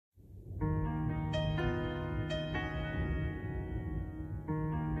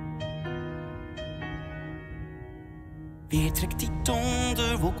Weer trekt die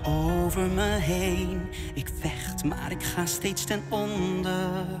donderwolk over me heen. Ik vecht, maar ik ga steeds ten onder.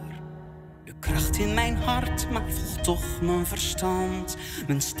 De kracht in mijn hart maakt volgt toch mijn verstand.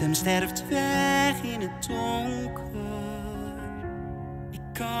 Mijn stem sterft weg in het donker. Ik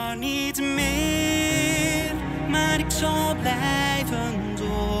kan niet meer, maar ik zal blijven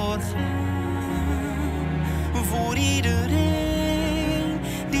doorgaan. Voor iedereen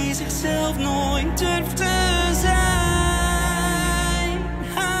die zichzelf nooit durft te zijn.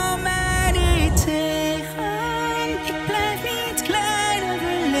 Hou mij niet tegen, ik blijf niet klein en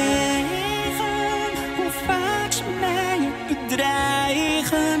verlegen. Hoe vaak ze mij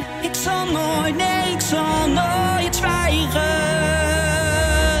bedreigen. Ik zal nooit, nee, ik zal nooit zwijgen.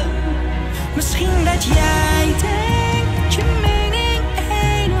 Misschien dat jij denkt dat je mening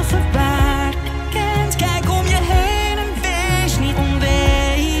enige waarde kent. Kijk om je heen en wees niet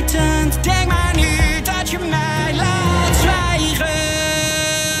onwetend. Denk maar niet dat je mij laat zwijgen.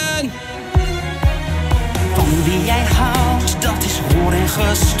 Van wie jij houdt, dat is hoor en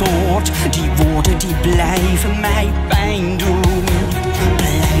gestoord. Die woorden die blijven mij pijn doen.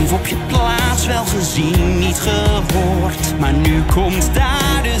 Blijf op je plaats, wel gezien, niet gehoord. Maar nu komt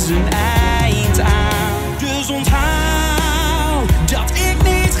daar dus een eind aan. Dus onthoud